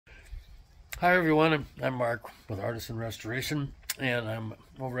Hi everyone, I'm Mark with Artisan Restoration, and I'm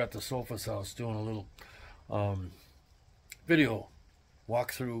over at the Sophus house doing a little video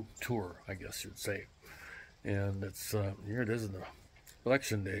walkthrough tour, I guess you'd say. And it's here it is in the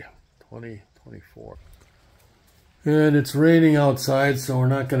election day 2024. And it's raining outside, so we're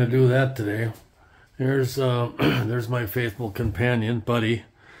not going to do that today. Here's there's my faithful companion, Buddy.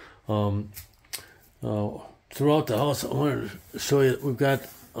 Throughout the house, I wanted to show you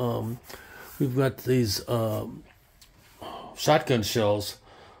we've got these shotgun shells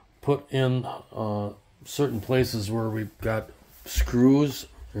put in certain places where we've got screws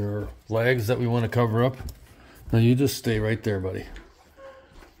or legs that we want to cover up. Now you just stay right there, buddy.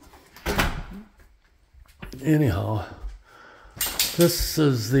 Anyhow, this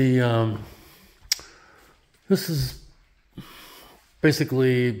is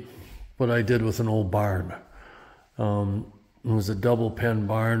basically what I did with an old barn. It was a double pen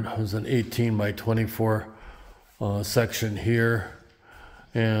barn. It was an 18 by 24 section here,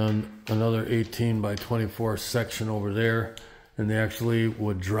 and another 18 by 24 section over there. And they actually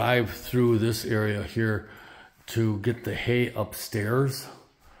would drive through this area here to get the hay upstairs.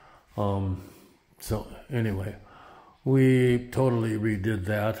 So anyway, we totally redid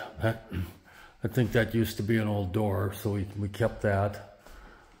that. I think that used to be an old door, so we kept that.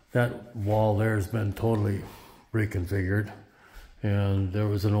 That wall there has been totally reconfigured. And there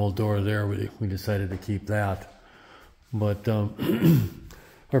was an old door there. We decided to keep that. But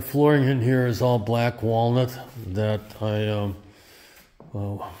our flooring in here is all black walnut that I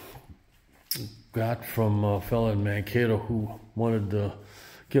got from a fellow in Mankato who wanted to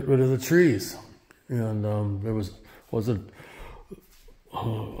get rid of the trees. And there wasn't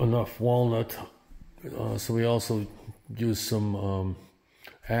enough walnut. So we also used some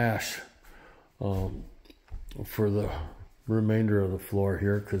ash for the remainder of the floor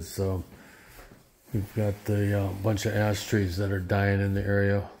here, because we've got a bunch of ash trees that are dying in the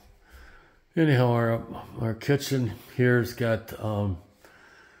area. Anyhow, our kitchen here's got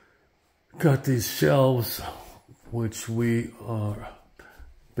these shelves which we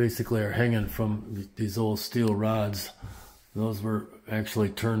basically are hanging from these old steel rods. Those were actually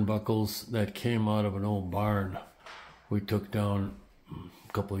turnbuckles that came out of an old barn we took down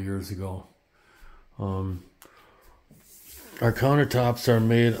a couple of years ago. Our countertops are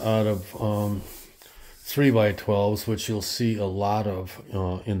made out of 3x12s, which you'll see a lot of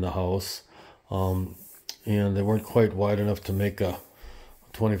in the house. And they weren't quite wide enough to make a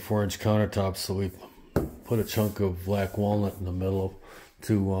 24-inch countertop, so we put a chunk of black walnut in the middle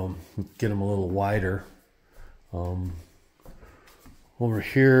to get them a little wider. Over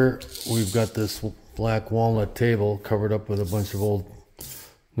here, we've got this black walnut table covered up with a bunch of old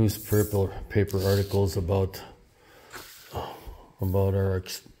newspaper articles about our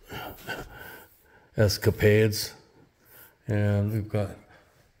escapades. And we've got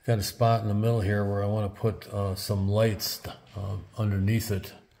a spot in the middle here where I want to put some lights underneath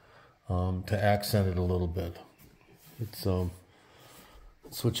it to accent it a little bit. It's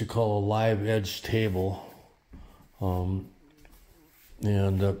what you call a live edge table, and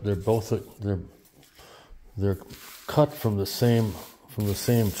they're cut from the same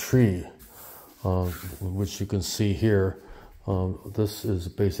tree, which you can see here. This is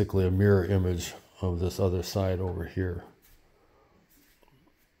basically a mirror image of this other side over here.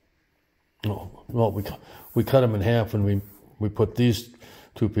 Oh, well, we cut them in half, and we put these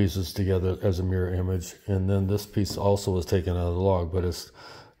two pieces together as a mirror image, and then this piece also was taken out of the log, but it's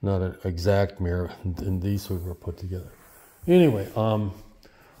not an exact mirror, and these were put together. Anyway,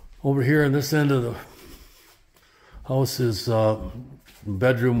 over here on this end of the house is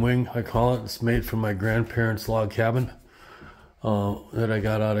bedroom wing, I call it. It's made from my grandparents' log cabin that I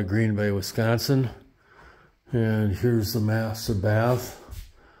got out of Green Bay, Wisconsin. And here's the master bath.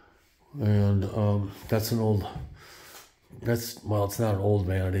 And that's an old, well, it's not an old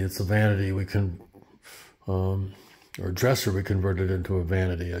vanity, it's a vanity we can, or dresser we converted into a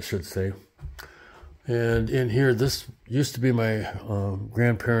vanity, I should say. And in here, this used to be my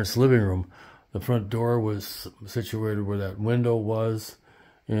grandparents' living room. The front door was situated where that window was,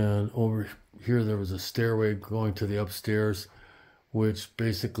 and over here there was a stairway going to the upstairs, which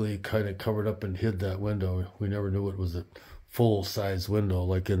basically kind of covered up and hid that window. We never knew it was a full-size window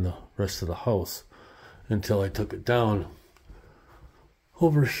like in the rest of the house until I took it down.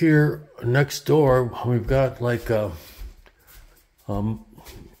 Over here, next door, we've got like a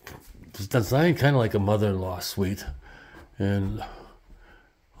it's designed kind of like a mother-in-law suite, and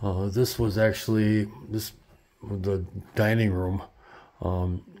this was actually the dining room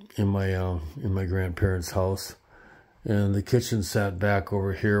in my grandparents' house, And the kitchen sat back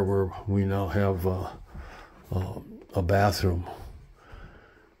over here where we now have a bathroom.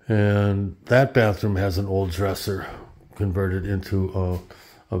 And that bathroom has an old dresser converted into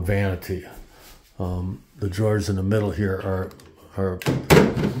a vanity. The drawers in the middle here are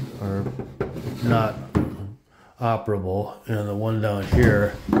not operable, and the one down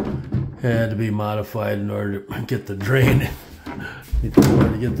here had to be modified in order to get the drain. In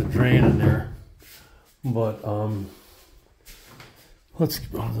order to get the drain in there. But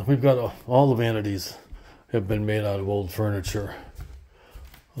we've got all the vanities have been made out of old furniture,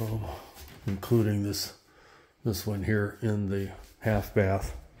 including this one here in the half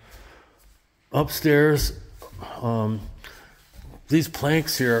bath. Upstairs, these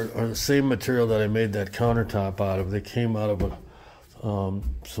planks here are the same material that I made that countertop out of. They came out of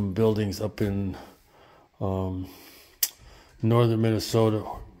some buildings up in northern Minnesota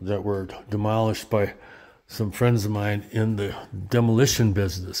that were demolished by some friends of mine in the demolition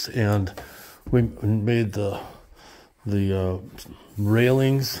business, and we made the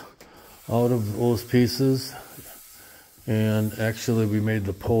railings out of those pieces, and actually we made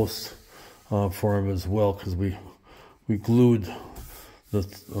the posts for them as well, because we glued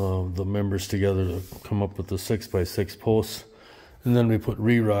the members together to come up with the 6x6 posts, and then we put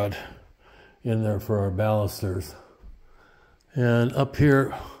re-rod in there for our balusters. And up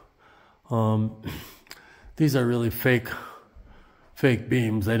here, these are really fake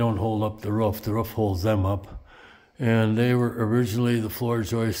beams. They don't hold up the roof. The roof holds them up. And they were originally the floor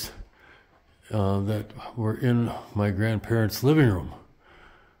joists that were in my grandparents' living room,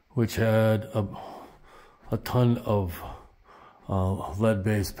 which had a ton of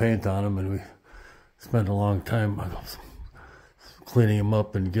lead-based paint on them, and we spent a long time cleaning them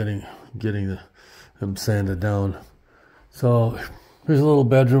up and getting them sanded down. So there's a little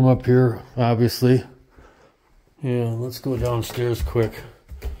bedroom up here, obviously. Yeah, let's go downstairs quick.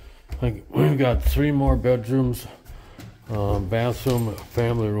 We've got 3 more bedrooms, bathroom,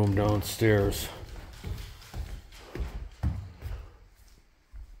 family room downstairs.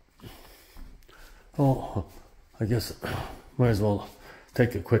 Oh, I guess might as well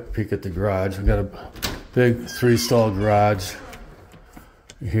take a quick peek at the garage. We've got a big 3-stall garage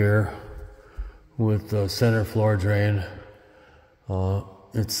here with a center floor drain.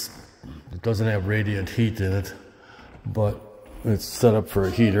 It doesn't have radiant heat in it, but it's set up for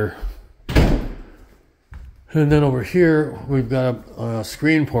a heater. And then over here, we've got a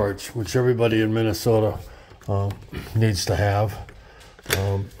screen porch, which everybody in Minnesota needs to have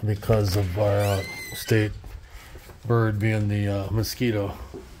because of our state bird being the mosquito.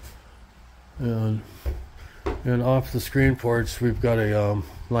 And off the screen porch, we've got a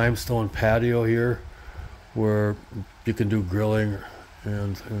limestone patio here where you can do grilling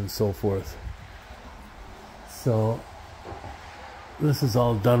and so forth. So this is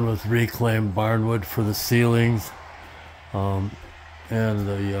all done with reclaimed barnwood for the ceilings, and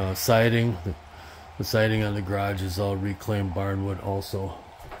the siding. The siding on the garage is all reclaimed barnwood also.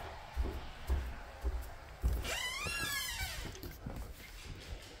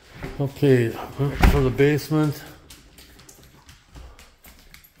 Okay, for the basement,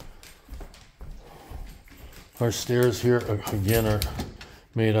 our stairs here again are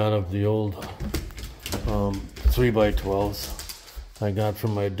made out of the old 3x12s I got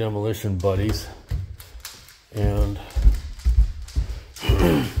from my demolition buddies. And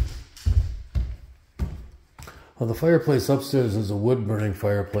well, the fireplace upstairs is a wood burning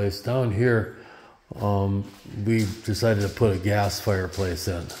fireplace. Down here, we decided to put a gas fireplace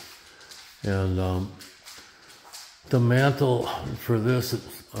in. And the mantle for this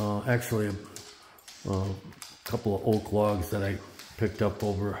is actually a couple of oak logs that I picked up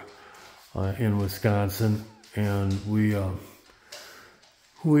over in Wisconsin, and we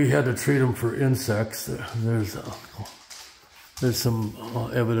had to treat them for insects. There's some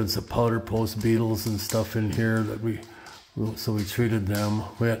evidence of powder post beetles and stuff in here that so we treated them.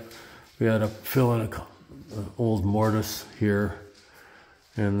 We had to fill in an old mortise here,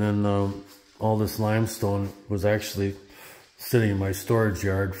 and then all this limestone was actually sitting in my storage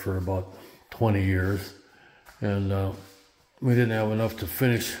yard for about 20 years, and we didn't have enough to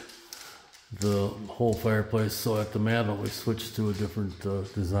finish the whole fireplace, so at the mantle we switched to a different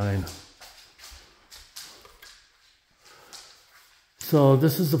design. So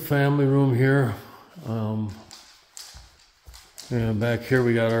this is the family room here, and back here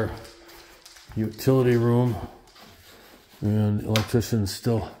we got our utility room, and the electrician's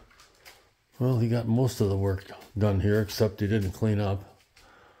still, well, he got most of the work done here, except he didn't clean up.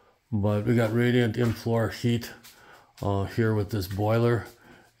 But we got radiant in-floor heat here with this boiler,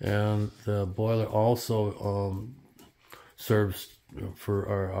 and the boiler also serves for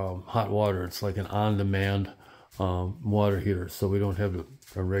our hot water. It's like an on-demand water heater, so we don't have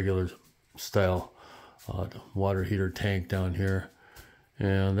a regular style water heater tank down here.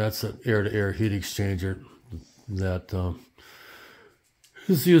 And that's an air-to-air heat exchanger that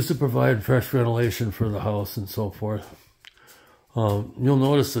is used to provide fresh ventilation for the house and so forth. You'll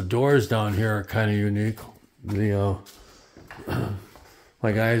notice the doors down here are kind of unique.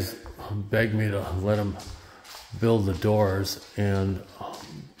 My guys begged me to let them build the doors, and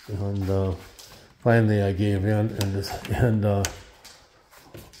finally I gave in, and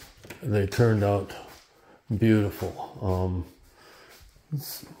they turned out beautiful.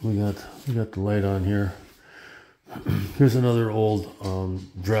 We got the light on here. Here's another old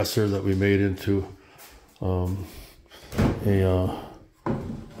dresser that we made into a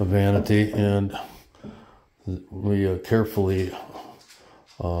vanity, and we carefully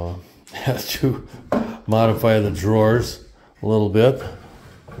had to modify the drawers a little bit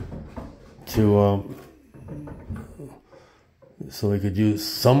to so we could use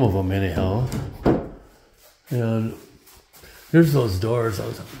some of them anyhow. And here's those doors I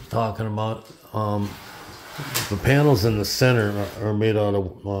was talking about. The panels in the center are made out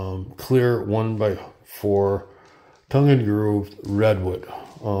of clear 1x4 tongue and grooved redwood,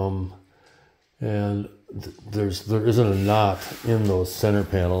 and there isn't a knot in those center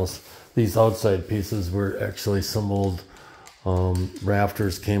panels. These outside pieces were actually some old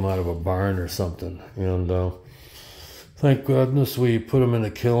rafters came out of a barn or something, and thank goodness we put them in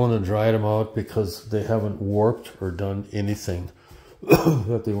a kiln and dried them out, because they haven't warped or done anything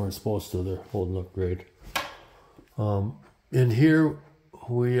that they weren't supposed to. They're holding up great. In here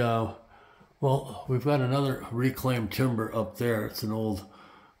we well, we've got another reclaimed timber up there. It's an old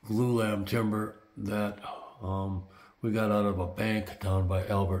glulam timber that we got out of a bank down by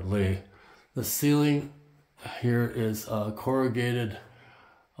Albert Lee. The ceiling here is corrugated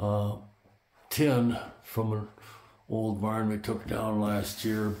tin from an old barn we took down last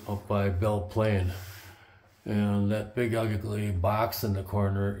year up by Belle Plaine. And that big ugly box in the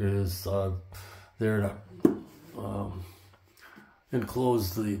corner is there to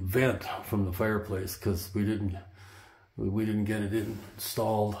enclose the vent from the fireplace, because we didn't get it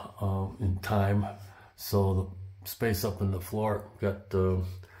installed in time, so the space up in the floor got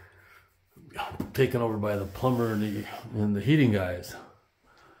taken over by the plumber and the heating guys.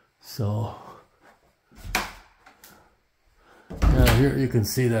 So yeah, here you can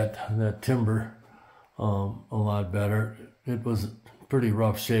see that timber a lot better. It was pretty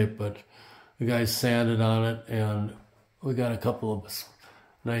rough shape, but the guys sanded on it, and we got a couple of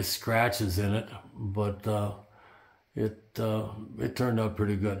nice scratches in it, but it turned out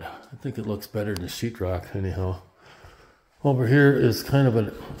pretty good. I think it looks better than sheetrock anyhow. Over here is kind of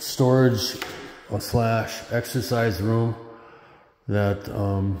a storage / exercise room that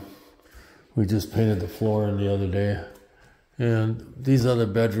we just painted the floor in the other day. And these other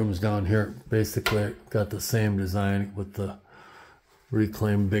bedrooms down here basically got the same design with the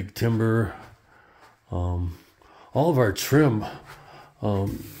reclaimed big timber. All of our trim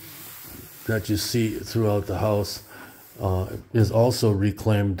that you see throughout the house is also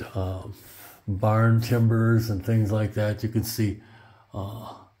reclaimed barn timbers and things like that. You can see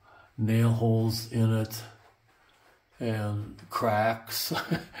nail holes in it and cracks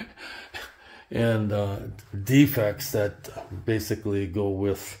and defects that basically go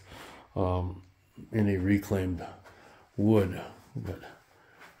with any reclaimed wood. But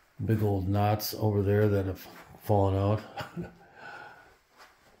big old knots over there that have fallen out.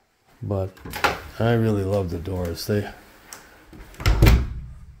 But I really love the doors.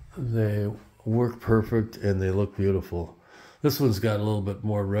 They work perfect and they look beautiful. This one's got a little bit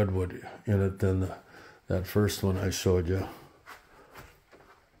more redwood in it than that first one I showed you.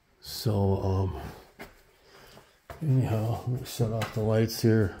 So anyhow, let me shut off the lights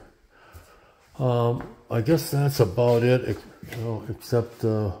here. I guess that's about it, except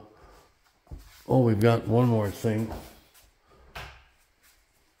oh, we've got one more thing,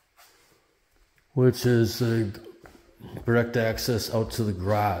 which is a direct access out to the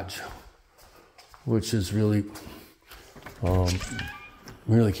garage, which is really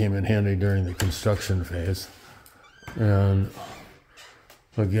came in handy during the construction phase. And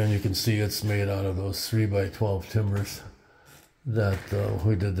again, you can see it's made out of those 3x12 timbers that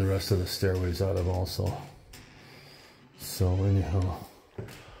we did the rest of the stairways out of also. So anyhow,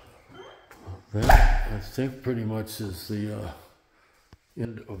 that I think pretty much is the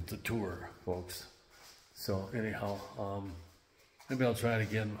end of the tour, folks. So anyhow, maybe I'll try it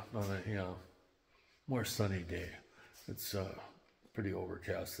again on a more sunny day. It's pretty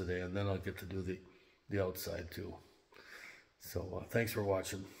overcast today, and then I'll get to do the outside too. So thanks for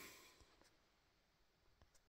watching.